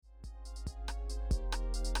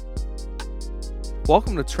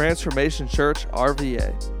Welcome to Transformation Church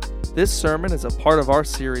RVA. This sermon is a part of our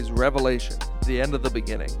series Revelation, the end of the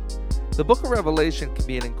beginning. The book of Revelation can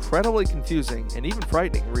be an incredibly confusing and even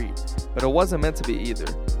frightening read, but it wasn't meant to be either.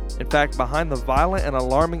 In fact, behind the violent and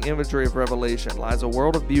alarming imagery of Revelation lies a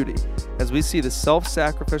world of beauty as we see the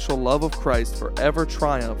self-sacrificial love of Christ forever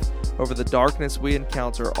triumph over the darkness we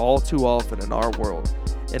encounter all too often in our world.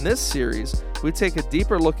 In this series, we take a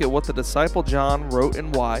deeper look at what the disciple John wrote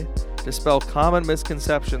and why, dispel common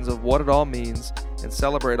misconceptions of what it all means, and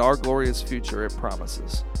celebrate our glorious future it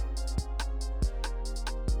promises.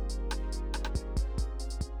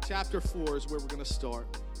 Chapter 4 is where we're going to start.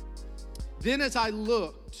 Then as I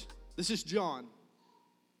looked, this is John.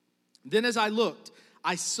 Then as I looked,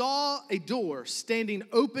 I saw a door standing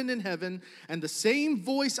open in heaven, and the same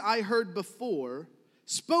voice I heard before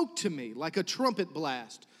spoke to me like a trumpet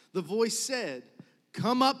blast. The voice said,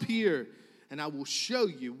 "Come up here, and I will show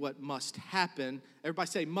you what must happen." Everybody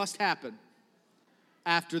say, must happen.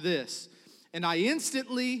 After this. And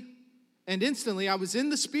instantly I was in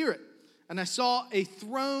the Spirit, and I saw a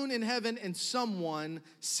throne in heaven and someone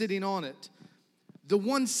sitting on it. The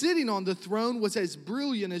one sitting on the throne was as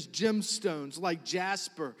brilliant as gemstones, like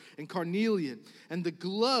jasper and carnelian, and the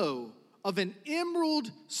glow of an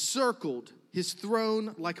emerald circled his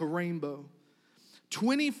throne like a rainbow.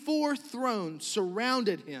 24 thrones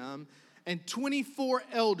surrounded him, and 24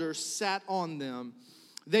 elders sat on them.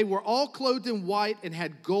 They were all clothed in white and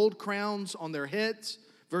had gold crowns on their heads.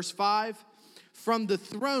 Verse 5, from the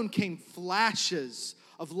throne came flashes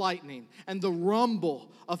of lightning and the rumble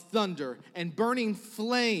of thunder and burning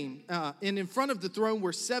flame. And in front of the throne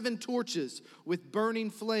were 7 torches with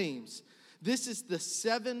burning flames. This is the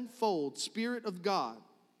sevenfold Spirit of God.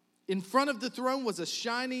 In front of the throne was a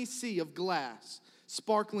shiny sea of glass,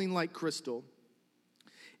 sparkling like crystal.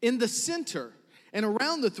 In the center and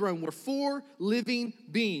around the throne were 4 living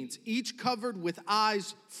beings, each covered with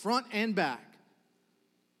eyes front and back.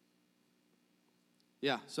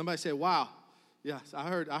 Yeah, somebody say, wow. Yes, I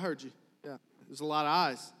heard you. Yeah, there's a lot of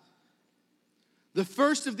eyes. The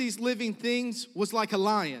first of these living things was like a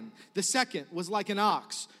lion. The second was like an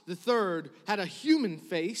ox. The third had a human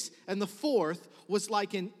face. And the fourth was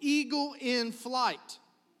like an eagle in flight.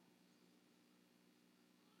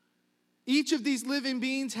 Each of these living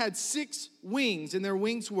beings had 6 wings, and their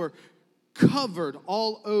wings were covered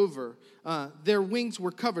all over.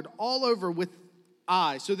 With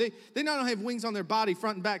eyes. So they not only have wings on their body,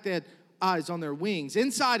 front and back, they had eyes on their wings.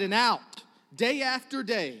 Inside and out, day after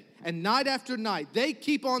day, and night after night, they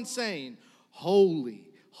keep on saying, "Holy,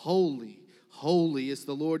 holy, holy is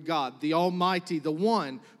the Lord God, the Almighty, the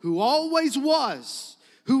one who always was,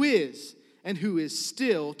 who is, and who is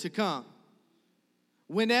still to come."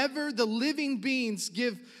 Whenever the living beings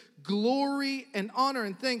give glory and honor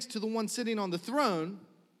and thanks to the one sitting on the throne,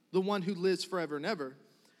 the one who lives forever and ever,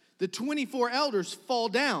 the 24 elders fall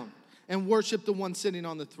down and worship the one sitting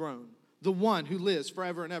on the throne, the one who lives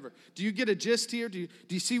forever and ever. Do you get a gist here? Do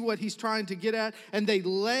you see what he's trying to get at? And they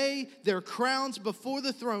lay their crowns before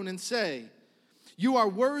the throne and say, "You are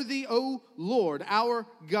worthy, O Lord, our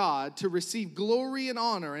God, to receive glory and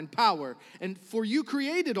honor and power, and for you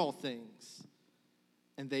created all things.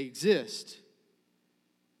 And they exist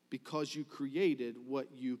because you created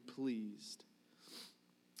what you pleased."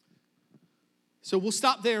 So we'll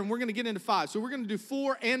stop there, and we're going to get into 5. So we're going to do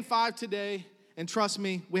 4 and 5 today. And trust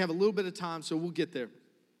me, we have a little bit of time, so we'll get there.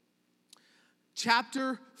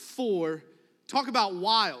 Chapter 4, talk about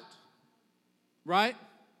wild, right?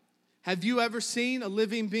 Have you ever seen a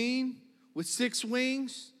living being with 6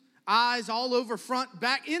 wings, eyes all over, front,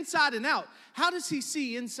 back, inside and out? How does he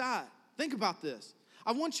see inside? Think about this.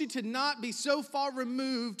 I want you to not be so far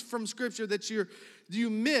removed from Scripture that you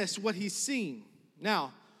miss what he's seen.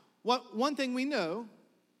 Now, one thing we know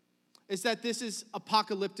is that this is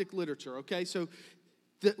apocalyptic literature, okay? So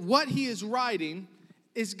what he is writing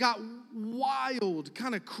is got wild,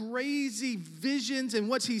 kind of crazy visions, and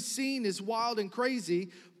what he's seen is wild and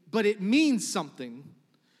crazy, but it means something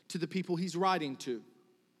to the people he's writing to.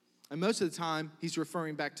 And most of the time, he's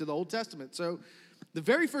referring back to the Old Testament. So the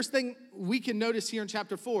very first thing we can notice here in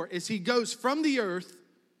chapter 4 is he goes from the earth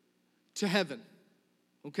to heaven,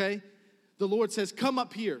 okay? The Lord says, "Come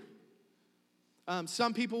up here."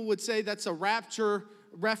 Some people would say that's a rapture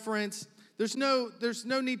reference. There's no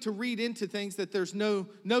need to read into things that there's no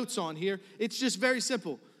notes on here. It's just very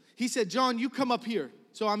simple. He said, "John, you come up here."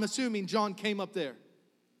 So I'm assuming John came up there.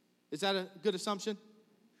 Is that a good assumption?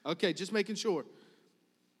 Okay, just making sure.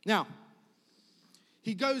 Now,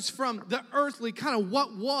 He goes from the earthly, kind of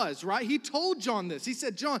what was, right? He told John this. He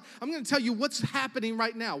said, John, I'm going to tell you what's happening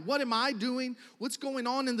right now. What am I doing? What's going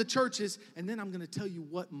on in the churches? And then I'm going to tell you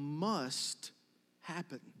what must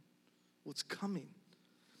happen, what's coming.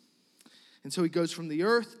 And so he goes from the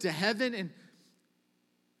earth to heaven, and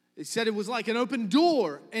he said it was like an open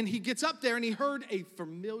door. And he gets up there, and he heard a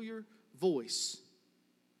familiar voice.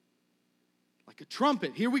 Like a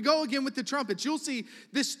trumpet. Here we go again with the trumpets. You'll see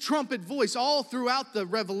this trumpet voice all throughout the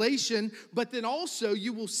Revelation, but then also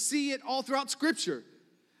you will see it all throughout Scripture.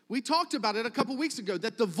 We talked about it a couple weeks ago,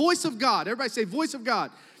 that the voice of God, everybody say voice of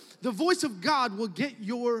God. The voice of God will get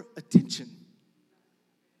your attention.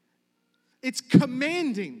 It's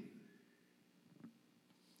commanding.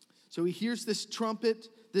 So he hears this trumpet,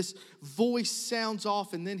 this voice sounds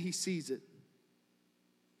off, and then he sees it.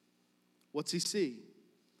 What's he see?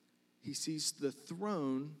 He sees the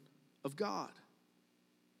throne of God.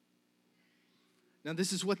 Now,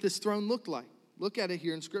 this is what this throne looked like. Look at it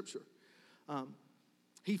here in Scripture.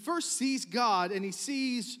 He first sees God, and he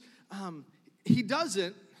sees, he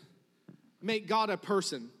doesn't make God a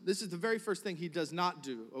person. This is the very first thing he does not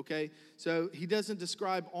do, okay? So he doesn't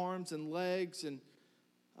describe arms and legs and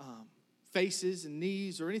faces and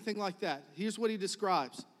knees or anything like that. Here's what he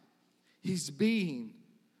describes. His being,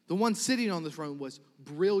 the one sitting on the throne, was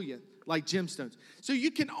brilliant, like gemstones. So you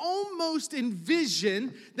can almost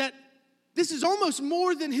envision that this is almost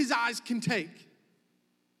more than his eyes can take.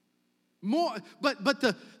 More, but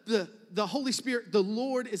the Holy Spirit, the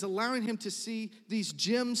Lord, is allowing him to see these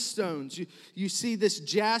gemstones. You see this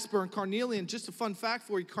jasper and carnelian. Just a fun fact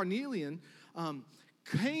for you, carnelian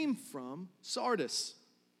came from Sardis.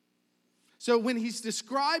 So when he's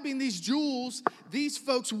describing these jewels, these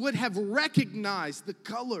folks would have recognized the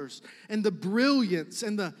colors and the brilliance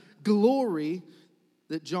and the glory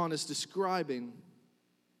that John is describing.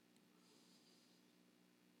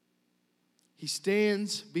 He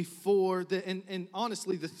stands before and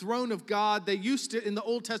honestly, the throne of God. They used to, in the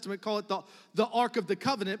Old Testament, call it the Ark of the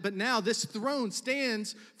Covenant, but now this throne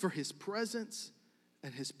stands for his presence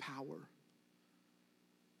and his power.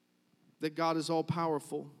 That God is all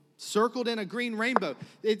powerful. Circled in a green rainbow.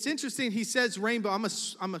 It's interesting, he says rainbow. I'm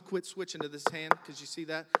gonna quit switching to this hand, because you see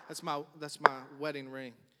that? That's my wedding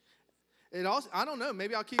ring. It also, I don't know,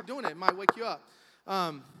 maybe I'll keep doing it. It might wake you up.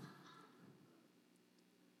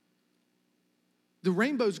 The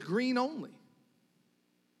rainbow's green only.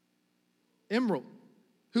 Emerald.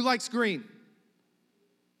 Who likes green?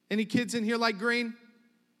 Any kids in here like green?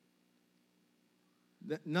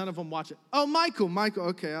 None of them watch it. Oh, Michael,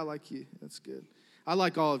 okay, I like you. That's good. I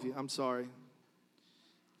like all of you. I'm sorry.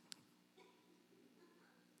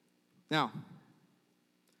 Now,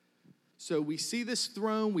 so we see this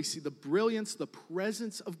throne, we see the brilliance, the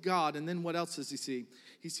presence of God, and then what else does he see?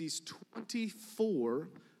 He sees 24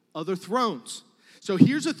 other thrones. So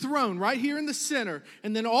here's a throne right here in the center,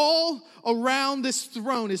 and then all around this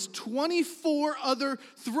throne is 24 other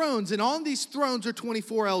thrones, and on these thrones are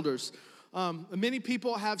 24 elders. Many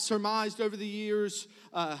people have surmised over the years,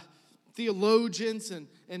 theologians and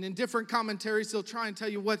in different commentaries, they'll try and tell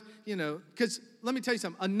you what, because let me tell you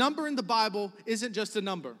something. A number in the Bible isn't just a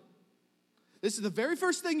number. This is the very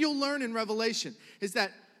first thing you'll learn in Revelation, is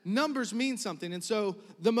that numbers mean something. And so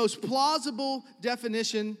the most plausible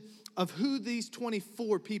definition of who these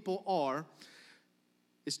 24 people are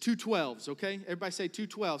is 2 12s, okay? Everybody say 2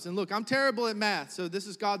 12s. And look, I'm terrible at math, so this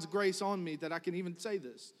is God's grace on me that I can even say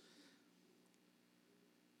this.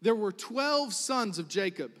 There were 12 sons of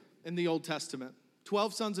Jacob in the Old Testament,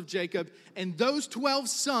 12 sons of Jacob, and those 12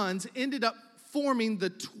 sons ended up forming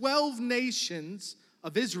the 12 nations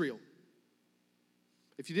of Israel.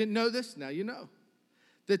 If you didn't know this, now you know.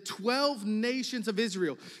 The 12 nations of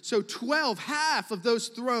Israel. So 12, half of those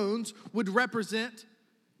thrones would represent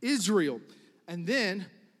Israel. And then,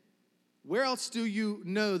 where else do you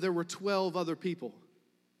know there were 12 other people?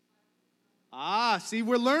 See,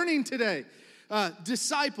 we're learning today.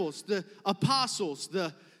 Disciples, the apostles,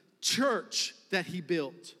 the church that he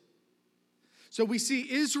built. So we see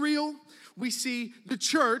Israel, we see the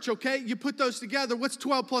church, okay? You put those together, what's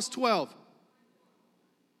 12 plus 12?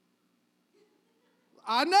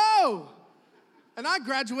 I know. And I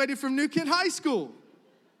graduated from New Kent High School.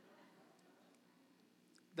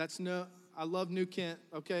 I love New Kent,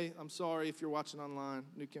 okay? I'm sorry if you're watching online.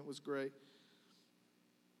 New Kent was great.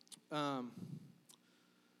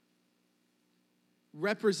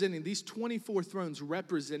 Representing, these 24 thrones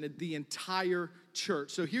represented the entire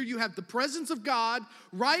church. So here you have the presence of God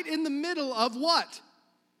right in the middle of what?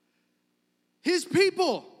 His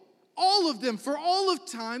people. All of them, for all of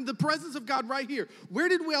time, the presence of God right here. Where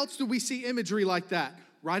else do we see imagery like that?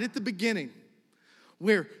 Right at the beginning.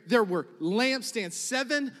 where there were lampstands,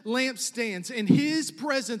 7 lampstands, and his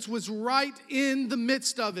presence was right in the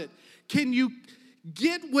midst of it. Can you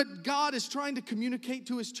get what God is trying to communicate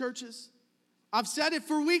to his churches? I've said it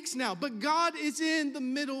for weeks now, but God is in the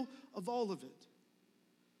middle of all of it.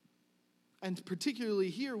 And particularly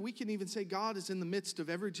here, we can even say God is in the midst of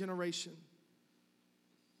every generation.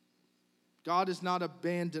 God has not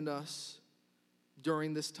abandoned us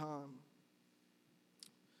during this time.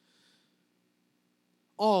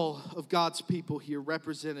 All of God's people here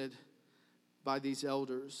represented by these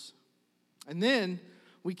elders. And then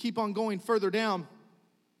we keep on going further down.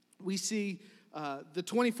 We see the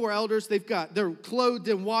 24 elders. They're clothed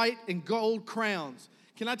in white and gold crowns.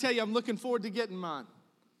 Can I tell you, I'm looking forward to getting mine.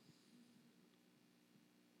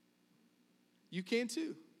 You can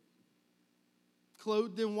too.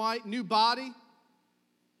 Clothed in white, new body.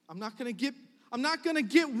 I'm not going to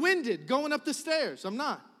get winded going up the stairs. I'm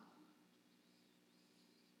not.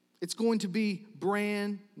 It's going to be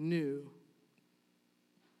brand new.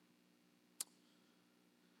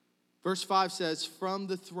 Verse 5 says, "From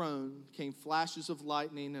the throne came flashes of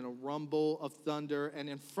lightning and a rumble of thunder, and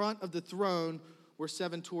in front of the throne were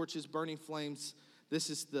 7 torches, burning flames.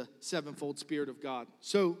 This is the sevenfold Spirit of God."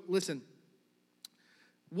 So, listen.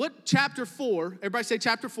 What chapter 4, everybody say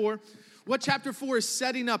chapter 4. What chapter 4 is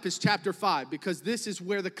setting up is chapter 5, because this is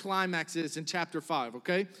where the climax is in chapter 5,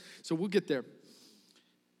 okay? So we'll get there.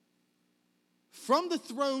 From the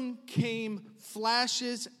throne came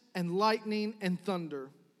flashes and lightning and thunder.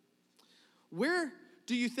 Where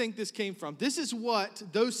do you think this came from? This is what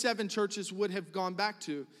those 7 churches would have gone back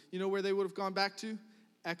to. You know where they would have gone back to?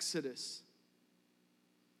 Exodus.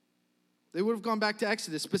 They would have gone back to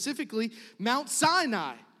Exodus, specifically Mount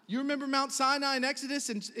Sinai. You remember Mount Sinai in Exodus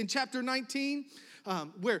in chapter 19,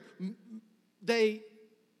 where they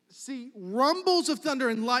see rumbles of thunder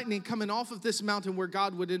and lightning coming off of this mountain where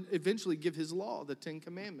God would eventually give his law, the 10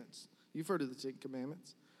 Commandments. You've heard of the 10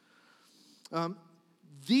 Commandments.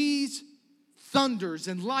 These thunders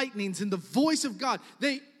and lightnings and the voice of God,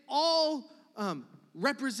 they all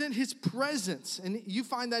represent his presence. And you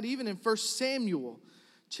find that even in 1 Samuel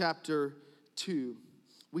chapter 2.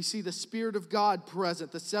 We see the Spirit of God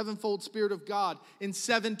present, the sevenfold Spirit of God in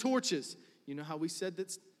 7 torches. You know how we said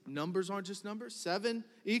that numbers aren't just numbers? 7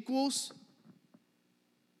 equals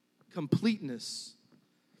completeness.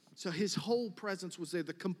 So his whole presence was there.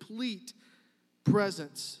 The complete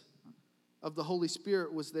presence of the Holy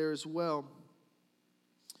Spirit was there as well.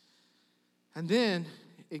 And then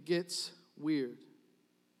it gets weird.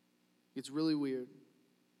 It gets really weird.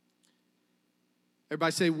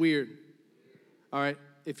 Everybody say weird. All right.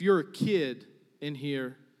 If you're a kid in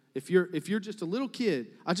here, if you're just a little kid,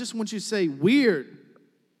 I just want you to say weird.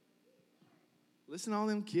 Listen to all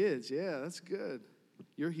them kids. Yeah, that's good.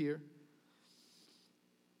 You're here.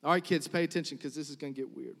 All right, kids, pay attention, because this is going to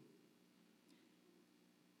get weird.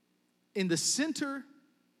 In the center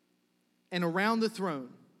and around the throne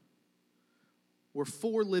were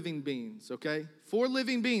 4 living beings, okay? 4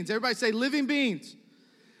 living beings. Everybody say living beings.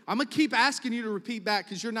 I'm going to keep asking you to repeat back,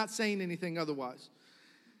 because you're not saying anything otherwise.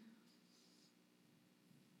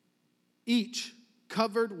 Each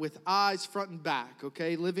covered with eyes front and back,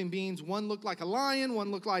 okay? Living beings. One looked like a lion,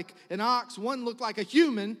 one looked like an ox, one looked like a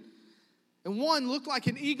human, and one looked like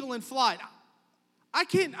an eagle in flight.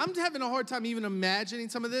 I'm having a hard time even imagining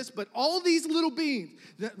some of this, but all these little beings,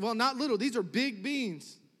 well, not little, these are big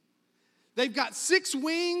beings. They've got 6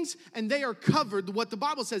 wings, and they are covered, what the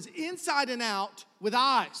Bible says, inside and out with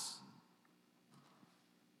eyes.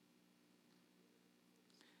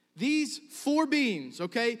 These 4 beings,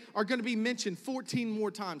 okay, are going to be mentioned 14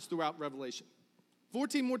 more times throughout Revelation.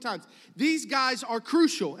 14 more times. These guys are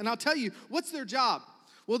crucial, and I'll tell you, what's their job?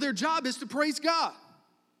 Well, their job is to praise God.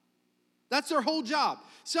 That's their whole job.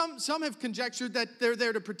 Some have conjectured that they're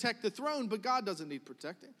there to protect the throne, but God doesn't need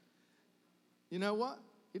protecting. You know what?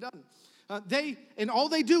 He doesn't. All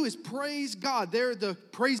they do is praise God. They're the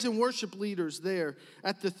praise and worship leaders there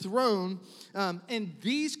at the throne. And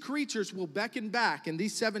these creatures will beckon back, and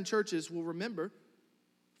these 7 churches will remember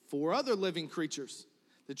 4 other living creatures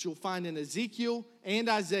that you'll find in Ezekiel and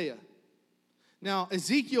Isaiah. Now,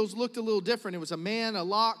 Ezekiel's looked a little different. It was a man, a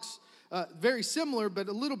ox, very similar, but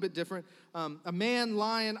a little bit different. A man,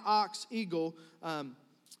 lion, ox, eagle.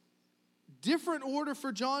 Different order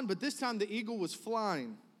for John, but this time the eagle was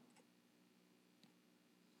flying.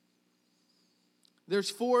 There's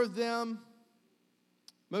 4 of them.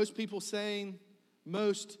 Most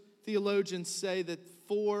theologians say that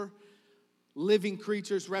 4 living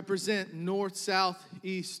creatures represent north, south,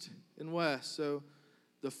 east, and west. So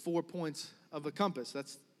the 4 points of a compass.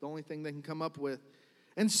 That's the only thing they can come up with.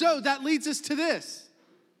 And so that leads us to this.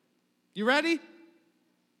 You ready?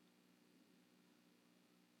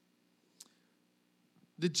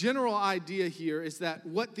 The general idea here is that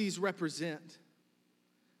what these represent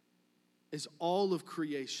is all of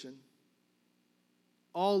creation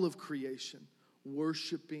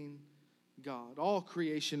worshiping God. All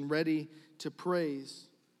creation ready to praise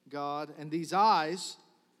God. And these eyes,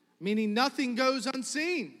 meaning nothing goes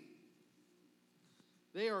unseen.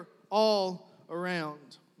 They are all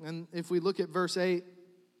around. And if we look at verse 8,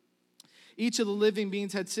 each of the living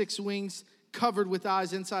beings had 6 wings, covered with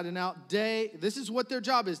eyes inside and out. This is what their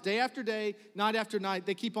job is. Day after day, night after night,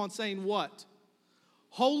 they keep on saying what?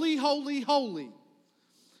 Holy, holy, holy.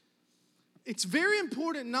 It's very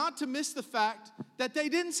important not to miss the fact that they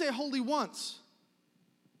didn't say holy once.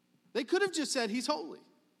 They could have just said he's holy,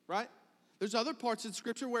 right? There's other parts of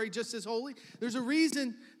Scripture where he just says holy. There's a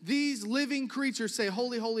reason these living creatures say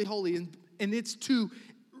holy, holy, holy. And it's to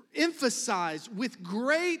emphasize with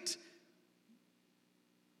great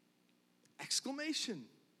exclamation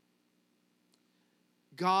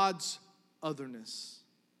God's otherness,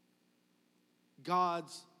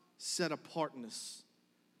 God's set apartness.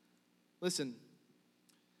 Listen,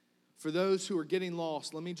 for those who are getting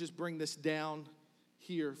lost, let me just bring this down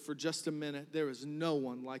here for just a minute. There is no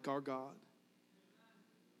one like our God.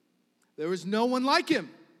 There is no one like him.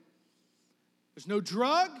 There's no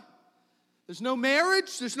drug. There's no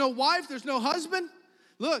marriage. There's no wife. There's no husband.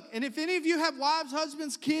 Look, and if any of you have wives,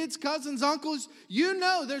 husbands, kids, cousins, uncles, you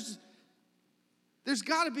know there's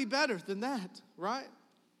got to be better than that, right?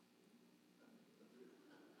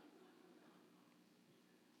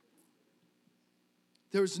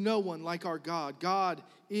 There's no one like our God. God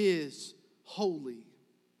is holy.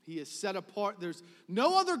 He is set apart. There's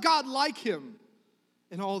no other God like him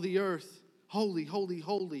in all the earth. Holy, holy,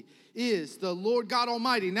 holy is the Lord God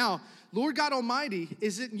Almighty. Now, Lord God Almighty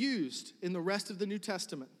isn't used in the rest of the New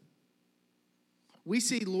Testament. We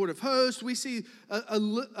see Lord of Hosts. We see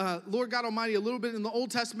Lord God Almighty a little bit in the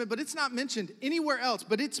Old Testament, but it's not mentioned anywhere else.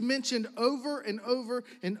 But it's mentioned over and over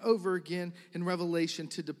and over again in Revelation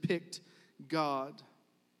to depict God.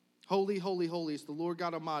 Holy, holy, holy is the Lord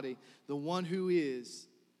God Almighty, the one who is,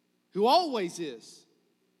 who always is,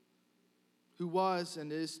 who was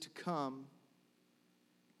and is to come.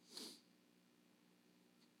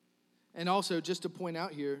 And also, just to point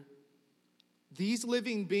out here, these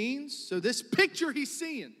living beings, so this picture he's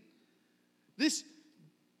seeing, this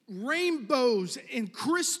rainbows and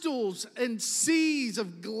crystals and seas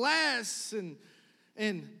of glass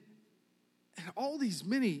and all these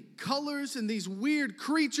many colors and these weird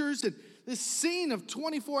creatures and this scene of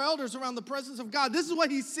 24 elders around the presence of God. This is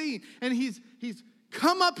what he's seeing. And he's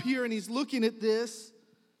come up here and he's looking at this.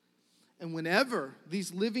 And whenever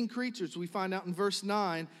these living creatures, we find out in verse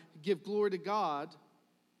 9, give glory to God,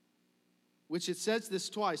 which it says this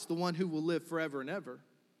twice, the one who will live forever and ever.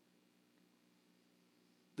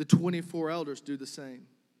 The 24 elders do the same.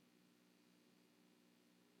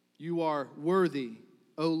 You are worthy,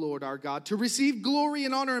 O Lord our God, to receive glory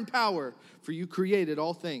and honor and power, for you created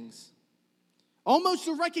all things. Almost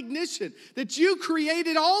a recognition that you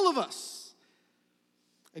created all of us,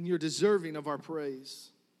 and you're deserving of our praise.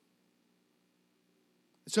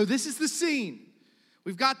 So this is the scene.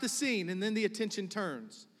 We've got the scene, and then the attention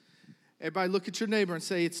turns. Everybody look at your neighbor and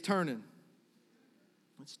say, it's turning.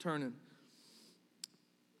 It's turning.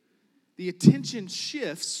 The attention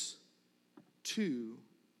shifts to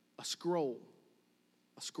a scroll.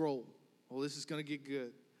 A scroll. Well, this is going to get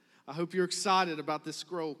good. I hope you're excited about this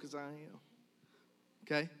scroll, because I am.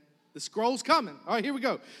 Okay? The scroll's coming. All right, here we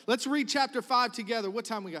go. Let's read chapter 5 together. What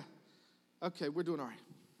time we got? Okay, we're doing all right.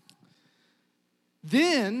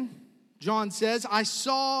 Then, John says, I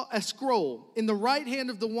saw a scroll in the right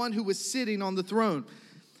hand of the one who was sitting on the throne.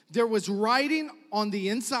 There was writing on the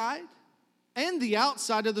inside and the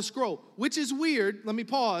outside of the scroll, which is weird. Let me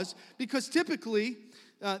pause, because typically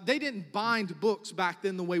they didn't bind books back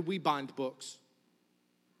then the way we bind books.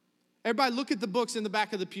 Everybody look at the books in the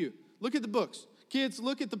back of the pew. Look at the books. Kids,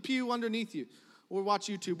 look at the pew underneath you, or watch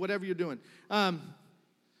YouTube, whatever you're doing.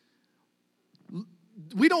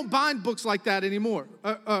 We don't bind books like that anymore,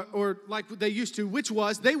 or like they used to, which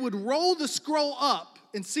was they would roll the scroll up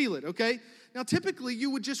and seal it, okay? Now, typically, you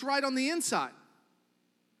would just write on the inside.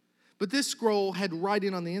 But this scroll had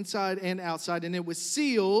writing on the inside and outside, and it was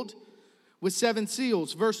sealed with 7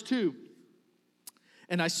 seals. Verse 2,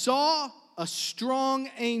 and I saw a strong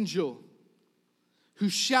angel who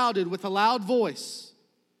shouted with a loud voice,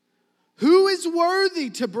 who is worthy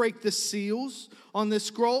to break the seals on this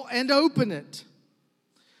scroll and open it?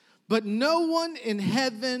 But no one in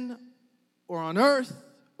heaven or on earth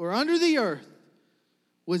or under the earth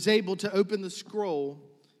was able to open the scroll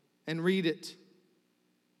and read it.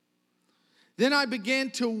 Then I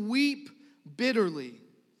began to weep bitterly,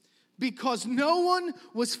 because no one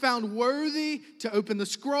was found worthy to open the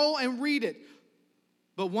scroll and read it.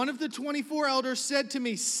 But one of the 24 elders said to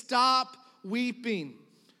me, "Stop weeping.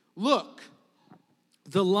 Look,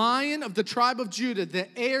 the Lion of the tribe of Judah,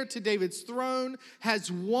 the heir to David's throne,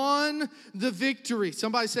 has won the victory."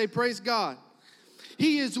 Somebody say, praise God.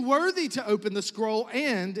 He is worthy to open the scroll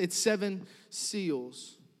and its 7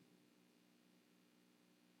 seals.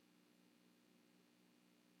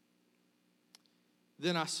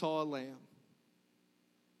 Then I saw a lamb.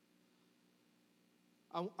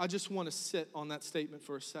 I just want to sit on that statement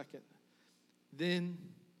for a second. Then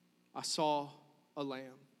I saw a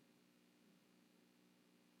lamb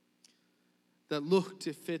that looked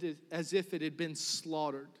as if it had been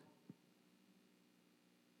slaughtered.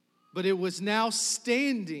 But it was now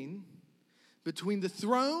standing between the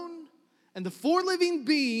throne and the 4 living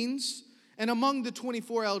beings and among the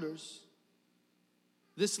 24 elders.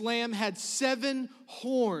 This lamb had 7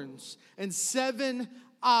 horns and 7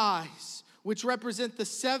 eyes, which represent the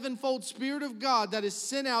 7-fold Spirit of God that is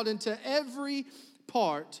sent out into every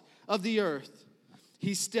part of the earth.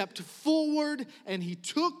 He stepped forward and he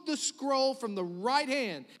took the scroll from the right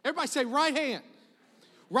hand. Everybody say right hand.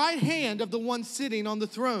 Right hand of the one sitting on the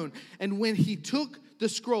throne. And when he took the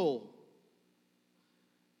scroll,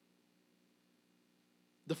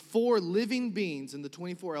 the 4 living beings and the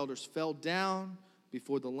 24 elders fell down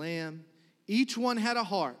before the Lamb. Each one had a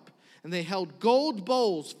harp, and they held gold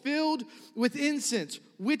bowls filled with incense,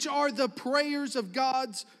 which are the prayers of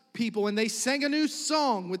God's people. And they sang a new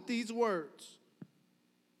song with these words: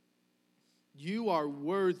 "You are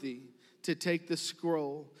worthy to take the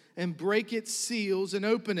scroll and break its seals and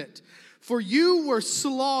open it. For you were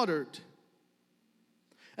slaughtered,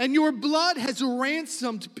 and your blood has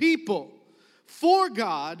ransomed people for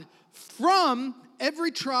God from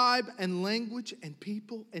every tribe and language and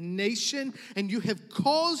people and nation, and you have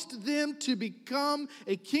caused them to become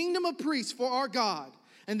a kingdom of priests for our God,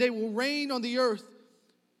 and they will reign on the earth."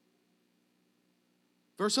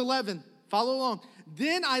 Verse 11, follow along.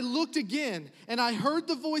 "Then I looked again, and I heard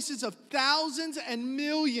the voices of thousands and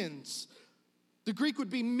millions." The Greek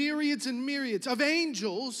would be myriads and myriads of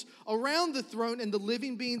angels around the throne and the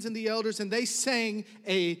living beings and the elders, and they sang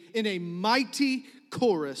in a mighty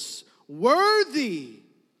chorus, "Worthy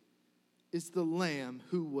is the Lamb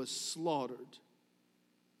who was slaughtered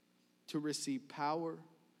to receive power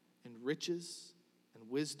and riches and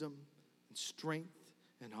wisdom and strength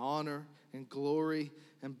and honor and glory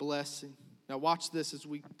and blessing." Now watch this as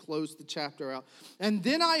we close the chapter out. "And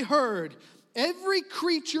then I heard every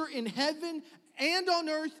creature in heaven and on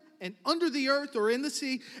earth and under the earth or in the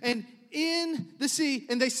sea, and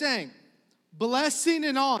they sang, 'Blessing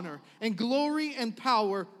and honor and glory and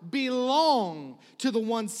power belong to the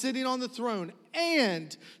one sitting on the throne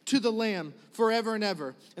and to the Lamb forever and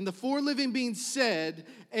ever.' And the 4 living beings said,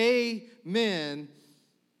 'Amen.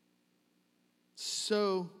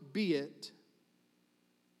 So be it.'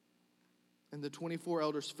 And the 24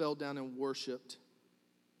 elders fell down and worshiped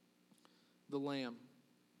the Lamb."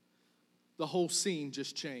 The whole scene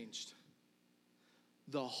just changed.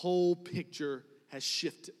 The whole picture has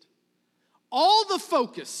shifted. All the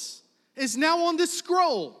focus is now on this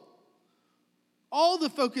scroll. All the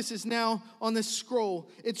focus is now on this scroll.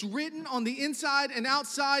 It's written on the inside and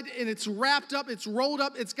outside, and it's wrapped up, it's rolled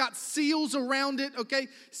up, it's got seals around it, okay?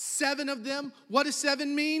 7 of them. What does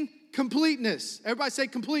 7 mean? Completeness. Everybody say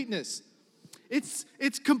completeness.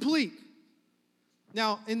 It's complete.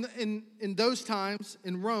 Now, in those times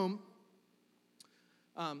in Rome,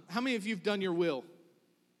 how many of you have done your will?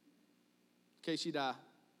 In case you die.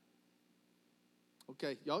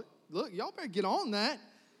 Okay, y'all better get on that.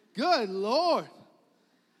 Good Lord.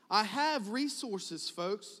 I have resources,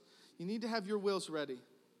 folks. You need to have your wills ready.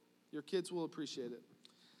 Your kids will appreciate it.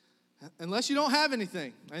 Unless you don't have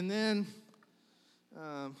anything. And then,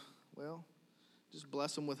 just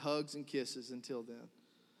bless them with hugs and kisses until then.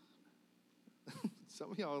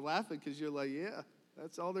 Some of y'all are laughing because you're like, yeah,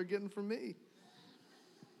 that's all they're getting from me.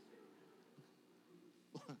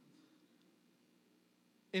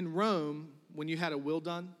 In Rome, when you had a will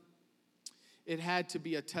done, it had to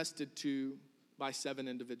be attested to by 7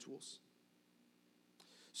 individuals.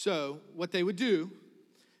 So what they would do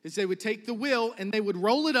is they would take the will and they would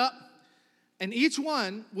roll it up, and each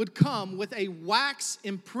one would come with a wax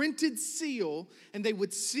imprinted seal, and they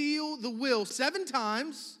would seal the will 7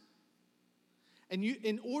 times. And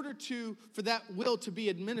in order for that will to be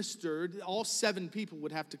administered, all 7 people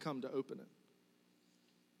would have to come to open it.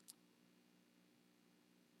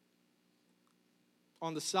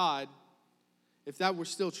 On the side, If that were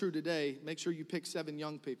still true today, make sure you pick 7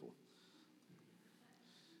 young people.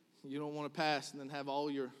 You don't want to pass and then have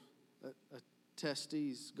all your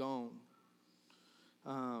testes gone.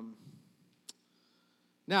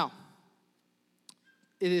 Now,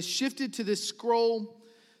 it is shifted to this scroll,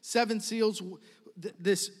 7 seals,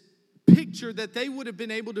 this picture that they would have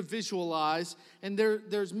been able to visualize. And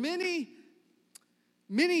there's many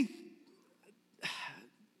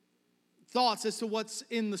thoughts as to what's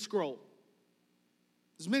in the scroll.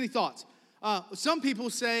 There's many thoughts. Some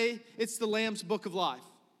people say it's the Lamb's Book of Life.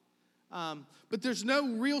 But there's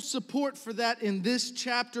no real support for that in this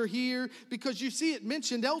chapter here because you see it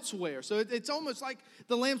mentioned elsewhere. So it's almost like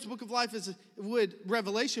the Lamb's Book of Life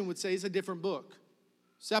Revelation would say is a different book,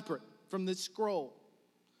 separate from this scroll.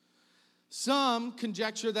 Some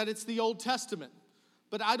conjecture that it's the Old Testament,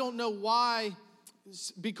 but I don't know why,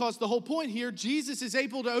 because the whole point here, Jesus is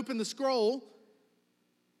able to open the scroll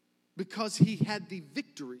because he had the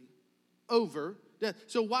victory over death.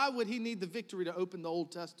 So why would he need the victory to open the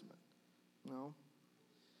Old Testament? No.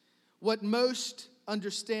 What most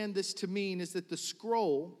understand this to mean is that the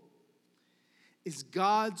scroll is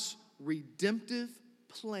God's redemptive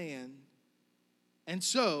plan, and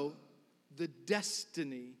so the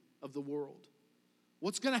destiny of the world.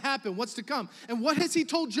 What's going to happen? What's to come? And what has he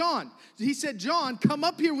told John? He said, John, come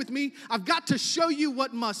up here with me. I've got to show you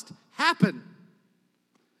what must happen.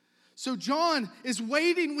 So John is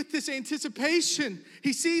waiting with this anticipation.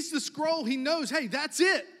 He sees the scroll. He knows, hey, that's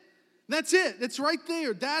it. That's it. It's right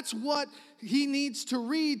there. That's what he needs to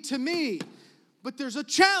read to me. But there's a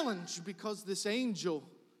challenge because this angel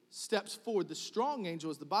steps forward, the strong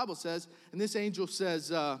angel, as the Bible says, and this angel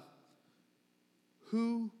says,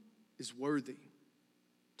 who is worthy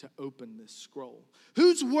to open this scroll?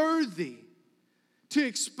 Who's worthy to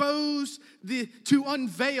expose, to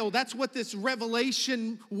unveil? That's what this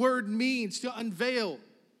revelation word means, to unveil.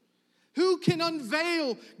 Who can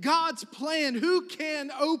unveil God's plan? Who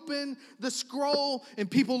can open the scroll?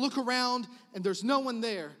 And people look around and there's no one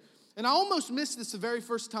there. And I almost missed this the very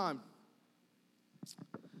first time.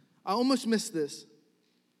 I almost missed this.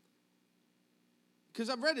 Because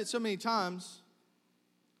I've read it so many times.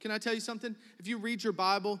 Can I tell you something? If you read your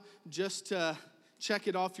Bible, just check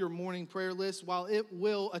it off your morning prayer list. While it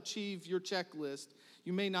will achieve your checklist,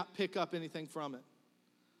 you may not pick up anything from it.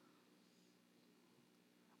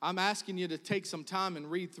 I'm asking you to take some time and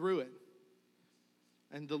read through it.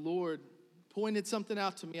 And the Lord pointed something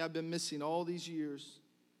out to me I've been missing all these years.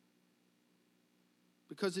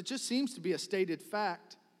 Because it just seems to be a stated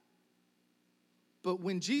fact. But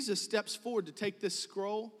when Jesus steps forward to take this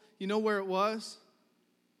scroll, you know where it was?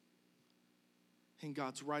 In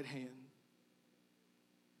God's right hand.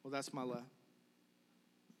 Well, that's my left.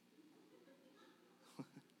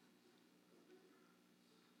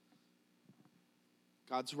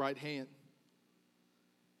 God's right hand.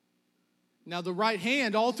 Now, the right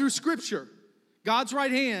hand, all through Scripture, God's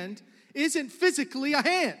right hand isn't physically a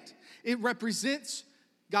hand. It represents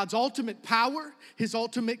God's ultimate power, His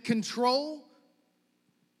ultimate control.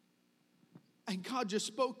 And God just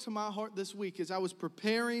spoke to my heart this week as I was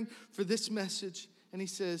preparing for this message. And He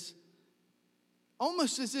says,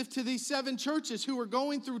 almost as if to these 7 churches who are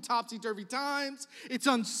going through topsy-turvy times. It's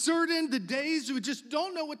uncertain. The days, we just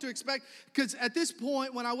don't know what to expect. Because at this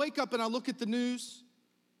point, when I wake up and I look at the news,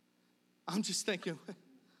 I'm just thinking,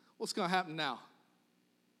 what's going to happen now?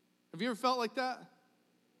 Have you ever felt like that?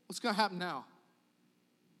 What's going to happen now?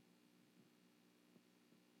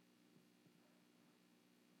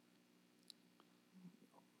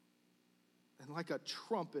 And like a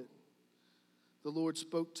trumpet, the Lord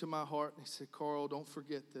spoke to my heart and He said, Carl, don't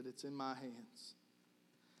forget that it's in my hands.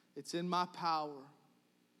 It's in my power.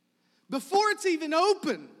 Before it's even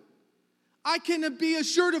open, I can be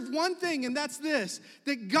assured of one thing, and that's this,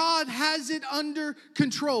 that God has it under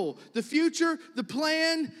control. The future, the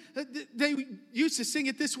plan, they used to sing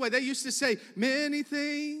it this way. They used to say, many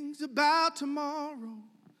things about tomorrow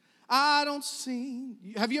I don't see.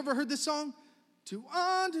 Have you ever heard this song? To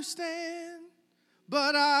understand,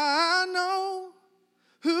 but I know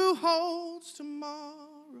who holds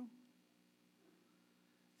tomorrow.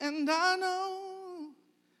 And I know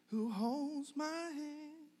who holds my hand.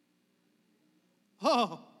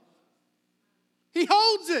 Oh, He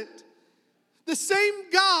holds it. The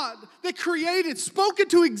same God that created, spoke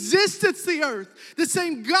into existence the earth, the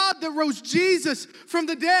same God that rose Jesus from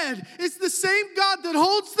the dead, is the same God that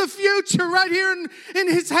holds the future right here in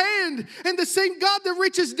His hand, and the same God that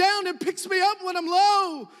reaches down and picks me up when I'm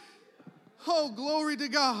low. Oh, glory to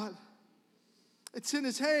God. It's in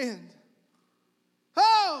His hand.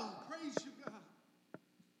 Oh, praise you, God.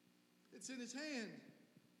 It's in His hand.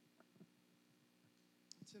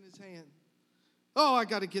 It's in his hand. Oh, I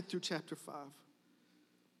got to get through chapter 5.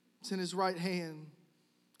 It's in his right hand.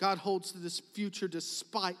 God holds this future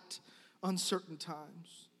despite uncertain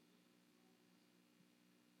times.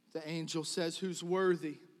 The angel says, who's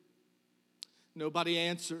worthy? Nobody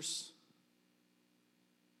answers.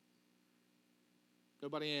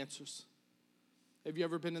 Nobody answers. Have you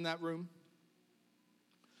ever been in that room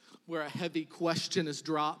where a heavy question is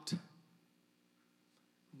dropped?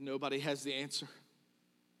 Nobody has the answer.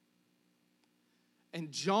 And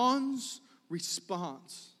John's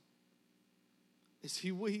response is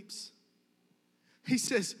he weeps. He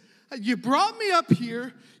says, you brought me up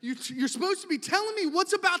here. You're supposed to be telling me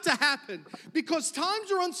what's about to happen because times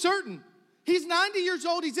are uncertain. He's 90 years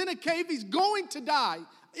old. He's in a cave. He's going to die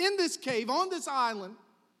in this cave on this island.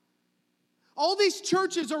 All these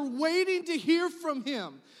churches are waiting to hear from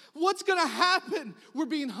him. What's going to happen? We're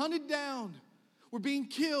being hunted down. We're being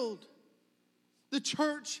killed. The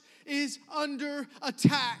church is under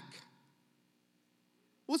attack.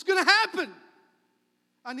 What's going to happen?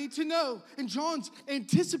 I need to know. And John's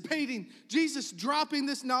anticipating Jesus dropping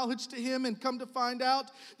this knowledge to him, and come to find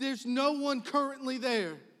out there's no one currently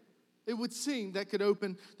there. It would seem that could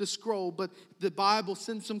open the scroll, but the Bible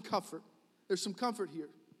sends some comfort. There's some comfort here.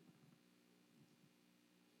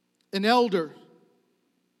 An elder,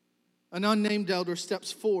 an unnamed elder,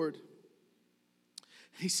 steps forward.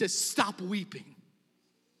 He says, stop weeping.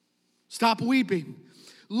 Stop weeping.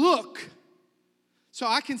 Look. So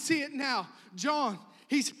I can see it now. John,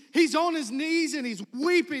 he's on his knees and he's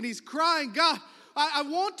weeping. He's crying, God, I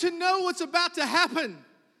want to know what's about to happen.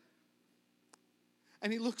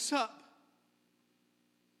 And he looks up.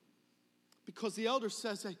 Because the elder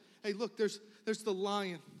says, hey, look, there's the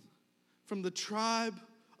lion from the tribe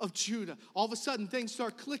of Judah. All of a sudden, things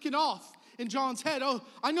start clicking off in John's head. Oh,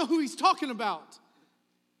 I know who he's talking about.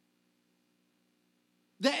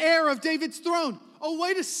 The heir of David's throne. Oh,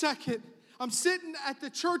 wait a second. I'm sitting at the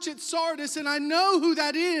church at Sardis, and I know who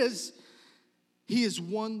that is. He has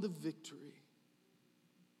won the victory.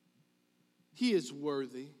 He is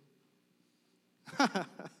worthy.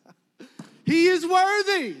 He is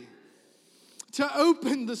worthy to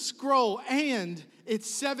open the scroll and its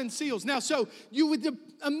 7 seals. Now, so you would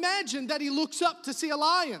imagine that he looks up to see a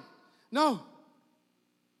lion. No.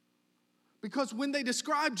 Because when they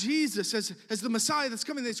describe Jesus as the Messiah that's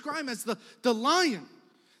coming, they describe him as the lion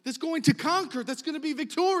that's going to conquer, that's going to be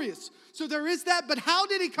victorious. So there is that, but how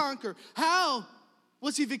did he conquer? How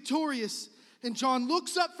was he victorious? And John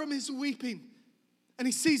looks up from his weeping and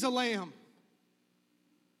he sees a lamb.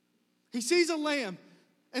 He sees a lamb.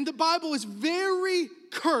 And the Bible is very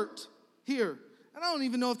curt here. And I don't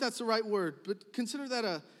even know if that's the right word, but consider that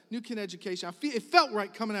a New Kin education. It felt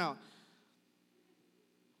right coming out.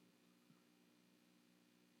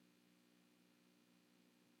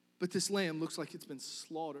 But this lamb looks like it's been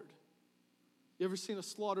slaughtered. You ever seen a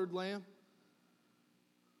slaughtered lamb?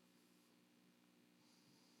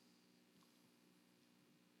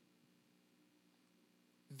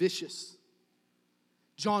 Vicious.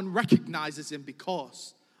 John recognizes him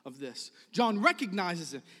because of this. John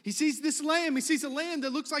recognizes him. He sees this lamb. He sees a lamb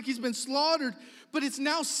that looks like he's been slaughtered, but it's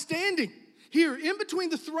now standing here in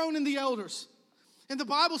between the throne and the elders. And the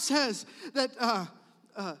Bible says that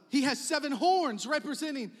he has 7 horns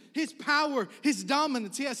representing his power, his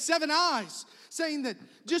dominance. He has 7 eyes, saying that,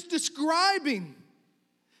 just describing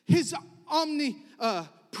his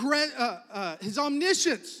his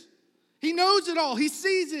omniscience. He knows it all. He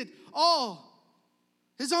sees it all.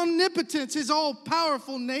 His omnipotence, his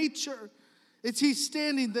all-powerful nature. He's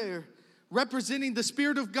standing there representing the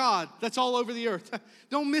Spirit of God that's all over the earth.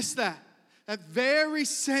 Don't miss that. That very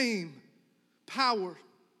same power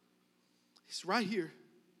is right here.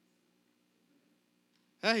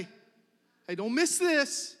 Hey, don't miss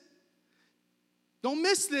this. Don't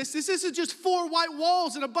miss this. This isn't just 4 white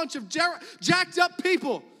walls and a bunch of jacked up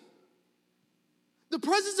people. The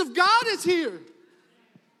presence of God is here.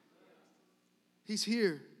 He's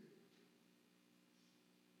here.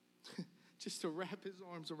 Just to wrap his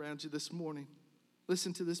arms around you this morning.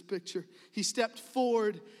 Listen to this picture. He stepped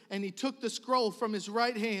forward and he took the scroll from his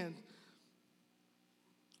right hand.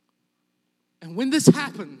 And when this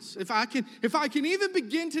happens, if I can even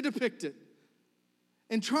begin to depict it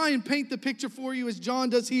and try and paint the picture for you as John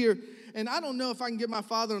does here, and I don't know if I can get my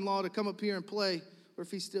father-in-law to come up here and play, or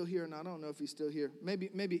if he's still here or not. I don't know if he's still here.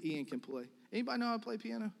 Maybe Ian can play. Anybody know how to play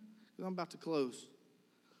piano? Because I'm about to close.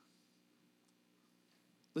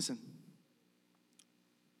 Listen.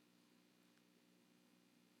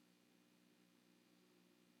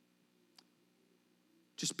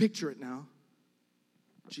 Just picture it now.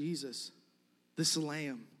 Jesus, this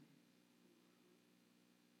lamb,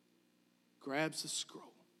 grabs the scroll.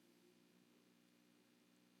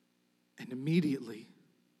 And immediately,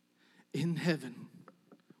 in heaven,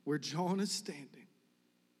 where John is standing,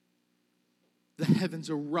 the heavens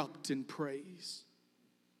erupt in praise.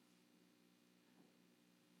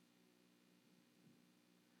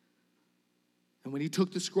 And when he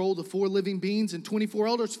took the scroll, the 4 living beings and 24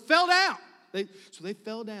 elders fell down. They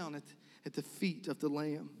fell down at the feet of the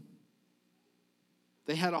Lamb.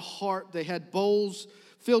 They had a harp, they had bowls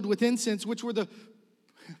filled with incense, which were the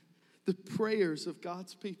prayers of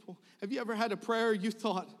God's people. Have you ever had a prayer you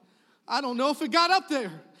thought, I don't know if it got up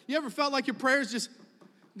there? You ever felt like your prayers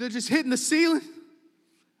they're just hitting the ceiling?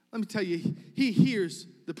 Let me tell you, he hears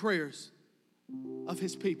the prayers of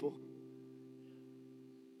his people.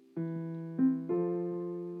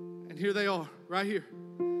 And here they are, right here.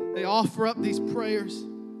 They offer up these prayers.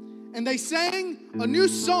 And they sang a new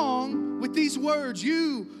song with these words.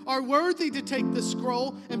 You are worthy to take the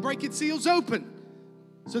scroll and break its seals open.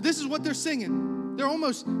 So this is what they're singing. They're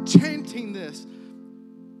almost chanting this.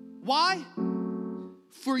 Why?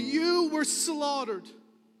 For you were slaughtered,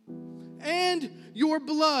 and your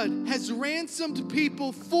blood has ransomed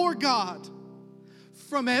people for God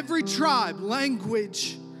from every tribe,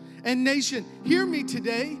 language, and nation. Hear me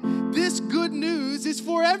today. This good news is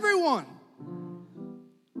for everyone,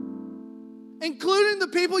 including the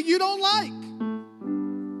people you don't like.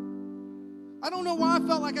 I don't know why I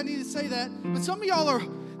felt like I needed to say that, but some of y'all are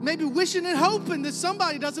maybe wishing and hoping that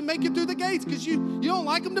somebody doesn't make it through the gates because you don't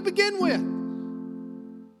like them to begin with.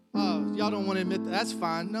 Oh, y'all don't want to admit that. That's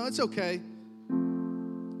fine. No, it's okay.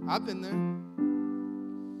 I've been there.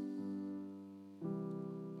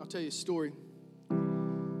 I'll tell you a story.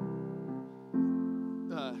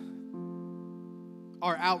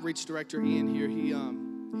 Our outreach director, Ian, here,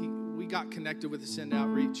 we got connected with the Send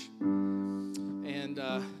Outreach. And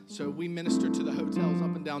so we ministered to the hotels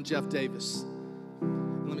up and down Jeff Davis.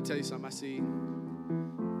 And let me tell you something. I see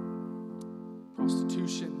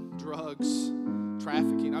prostitution, drugs,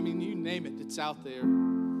 trafficking. I mean, you name it, it's out there.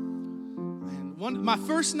 And my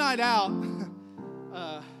first night out,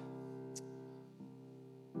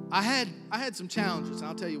 I had some challenges, and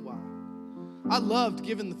I'll tell you why. I loved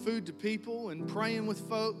giving the food to people and praying with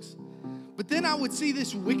folks. But then I would see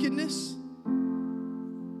this wickedness.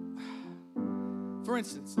 For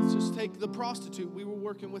instance, let's just take the prostitute we were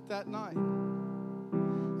working with that night.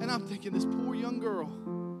 And I'm thinking, this poor young girl.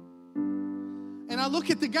 And I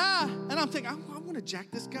look at the guy, and I'm thinking, I want to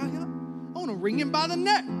jack this guy up. I want to wring him by the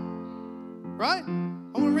neck. Right?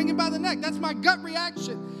 I want to wring him by the neck. That's my gut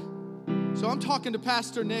reaction. So I'm talking to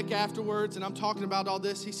Pastor Nick afterwards, and I'm talking about all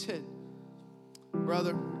this. He said,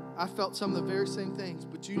 brother, I felt some of the very same things,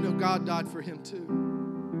 but you know God died for him too.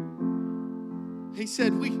 He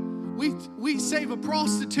said, we save a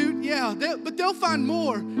prostitute, yeah, but they'll find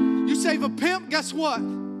more. You save a pimp, guess what?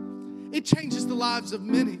 It changes the lives of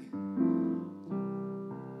many.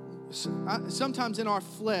 Sometimes in our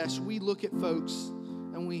flesh, we look at folks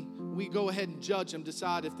and we go ahead and judge them,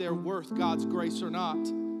 decide if they're worth God's grace or not.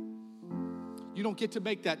 You don't get to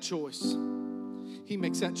make that choice. He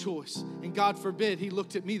makes that choice. And God forbid he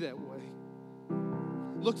looked at me that way.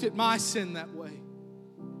 Looked at my sin that way.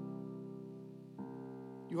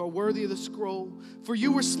 You are worthy of the scroll. For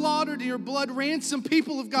you were slaughtered, and your blood ransomed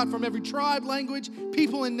people of God from every tribe, language,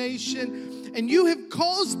 people, and nation. And you have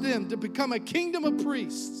caused them to become a kingdom of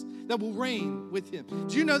priests that will reign with him.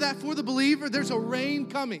 Do you know that for the believer, there's a reign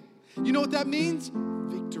coming? You know what that means?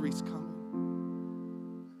 Victory's coming.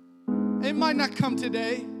 It might not come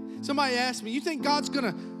today. Somebody asked me, you think God's going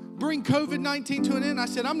to bring COVID-19 to an end? I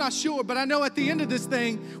said, I'm not sure, but I know at the end of this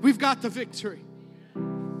thing, we've got the victory.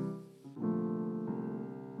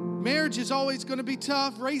 Marriage is always going to be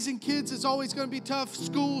tough. Raising kids is always going to be tough.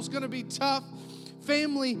 School's going to be tough.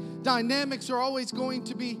 Family dynamics are always going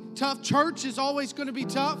to be tough. Church is always going to be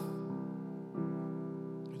tough.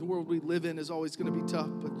 The world we live in is always going to be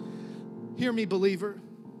tough. But hear me, believer.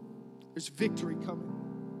 There's victory coming.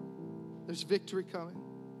 There's victory coming.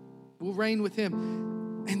 We'll reign with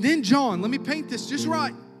him. And then John, let me paint this just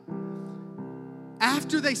right.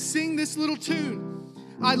 After they sing this little tune,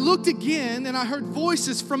 I looked again and I heard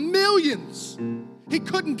voices from millions. He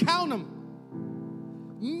couldn't count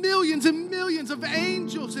them. Millions and millions of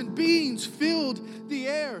angels and beings filled the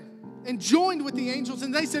air and joined with the angels.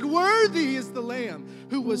 And they said, worthy is the Lamb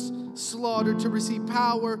who was slaughtered to receive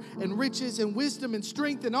power and riches and wisdom and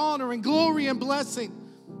strength and honor and glory and blessing.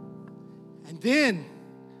 And then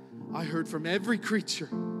I heard from every creature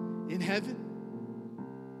in heaven,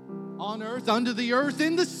 on earth, under the earth,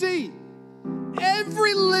 in the sea.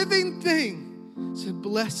 Every living thing said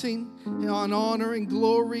blessing and honor and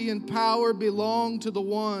glory and power belong to the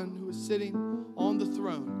one who is sitting on the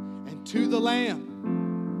throne, and to the Lamb.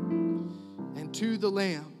 And to the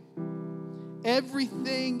Lamb.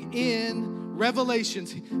 Everything in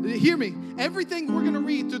Revelations, hear me, everything we're going to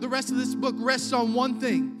read through the rest of this book rests on one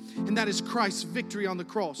thing, and that is Christ's victory on the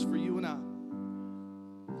cross for you and I.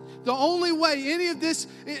 The only way any of this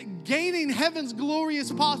gaining heaven's glory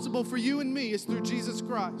is possible for you and me is through Jesus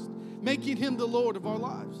Christ, making Him the Lord of our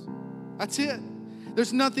lives. That's it.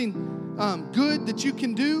 There's nothing good that you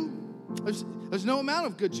can do. There's no amount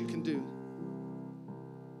of good you can do.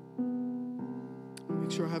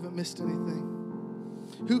 Make sure I haven't missed anything.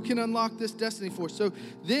 Who can unlock this destiny for us? So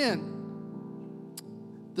then,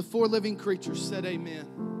 the four living creatures said amen.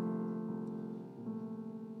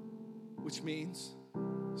 Which means,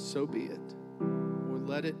 so be it, or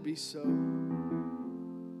let it be so.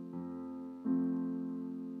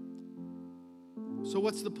 So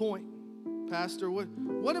what's the point, Pastor?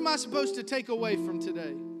 What am I supposed to take away from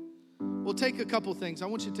today? Well, take a couple things. I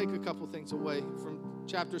want you to take a couple things away from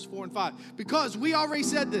chapters 4 and 5. Because we already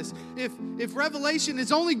said this. If Revelation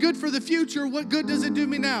is only good for the future, what good does it do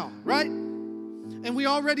me now, right? And we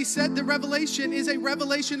already said that Revelation is a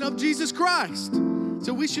revelation of Jesus Christ.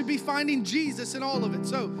 So we should be finding Jesus in all of it.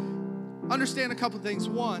 So understand a couple things.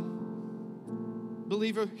 One,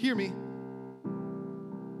 believer, hear me.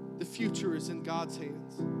 The future is in God's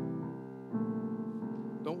hands.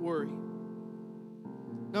 Don't worry.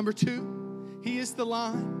 Number two, He is the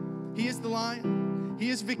lion. He is the lion. He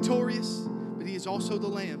is victorious, but He is also the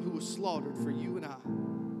Lamb who was slaughtered for you and I.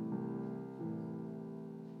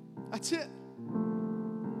 That's it.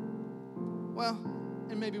 Well,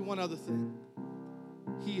 and maybe one other thing.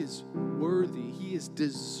 He is worthy. He is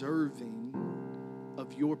deserving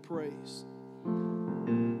of your praise.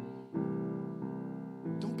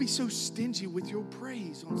 Don't be so stingy with your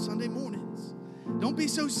praise on Sunday mornings. Don't be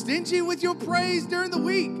so stingy with your praise during the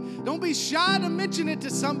week. Don't be shy to mention it to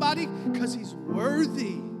somebody because He's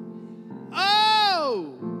worthy.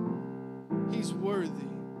 Oh, He's worthy.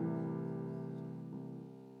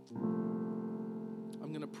 I'm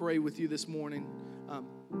going to pray with you this morning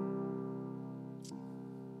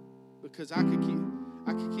because I could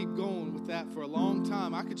keep going with that for a long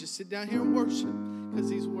time. I could just sit down here and worship because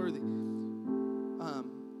He's worthy.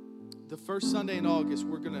 The first Sunday in August,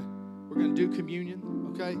 we're gonna do communion,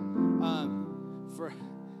 okay?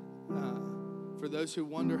 For those who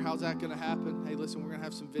wonder how's that going to happen, hey, listen, we're going to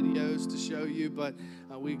have some videos to show you, but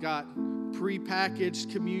we got pre-packaged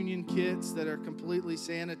communion kits that are completely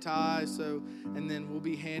sanitized, and then we'll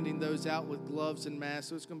be handing those out with gloves and masks,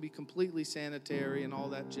 so it's going to be completely sanitary and all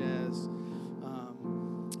that jazz.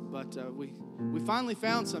 But we finally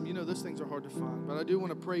found some. You know, those things are hard to find, but I do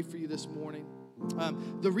want to pray for you this morning.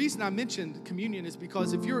 The reason I mentioned communion is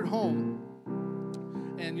because if you're at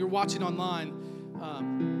home and you're watching online,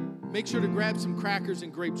 make sure to grab some crackers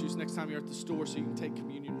and grape juice next time you're at the store so you can take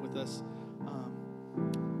communion with us.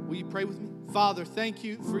 Will you pray with me? Father, thank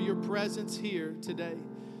you for your presence here today.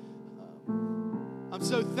 I'm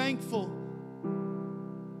so thankful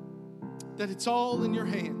that it's all in your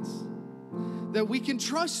hands, that we can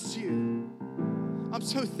trust you. I'm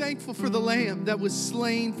so thankful for the Lamb that was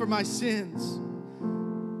slain for my sins.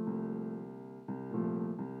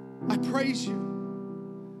 I praise you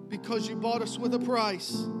because you bought us with a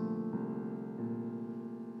price.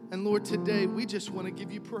 And Lord, today we just want to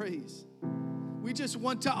give you praise. We just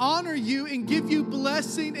want to honor you and give you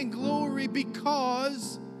blessing and glory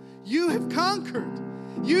because you have conquered.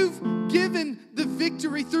 You've given the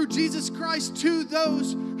victory through Jesus Christ to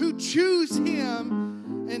those who choose Him.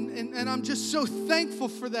 And I'm just so thankful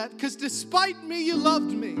for that because despite me, you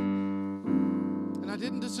loved me. And I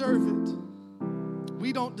didn't deserve it.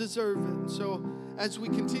 We don't deserve it. And so as we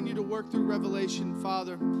continue to work through Revelation,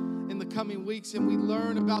 Father, in the coming weeks, and we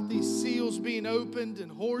learn about these seals being opened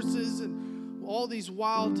and horses and all these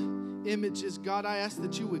wild images, God, I ask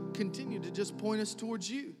that you would continue to just point us towards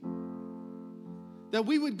you. That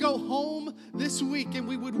we would go home this week and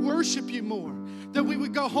we would worship you more. That we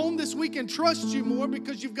would go home this week and trust you more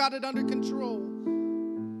because you've got it under control.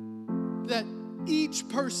 That each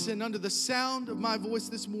person under the sound of my voice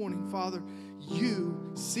this morning, Father,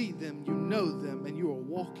 you see them, you know them, and you are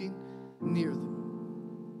walking near them.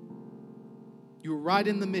 You're right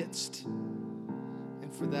in the midst.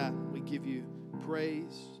 And for that, we give you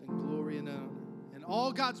praise and glory and honor. And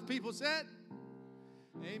all God's people said,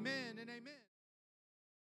 amen and amen.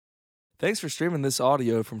 Thanks for streaming this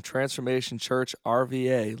audio from Transformation Church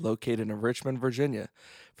RVA, located in Richmond, Virginia.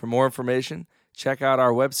 For more information, check out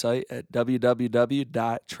our website at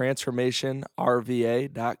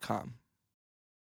www.transformationrva.com.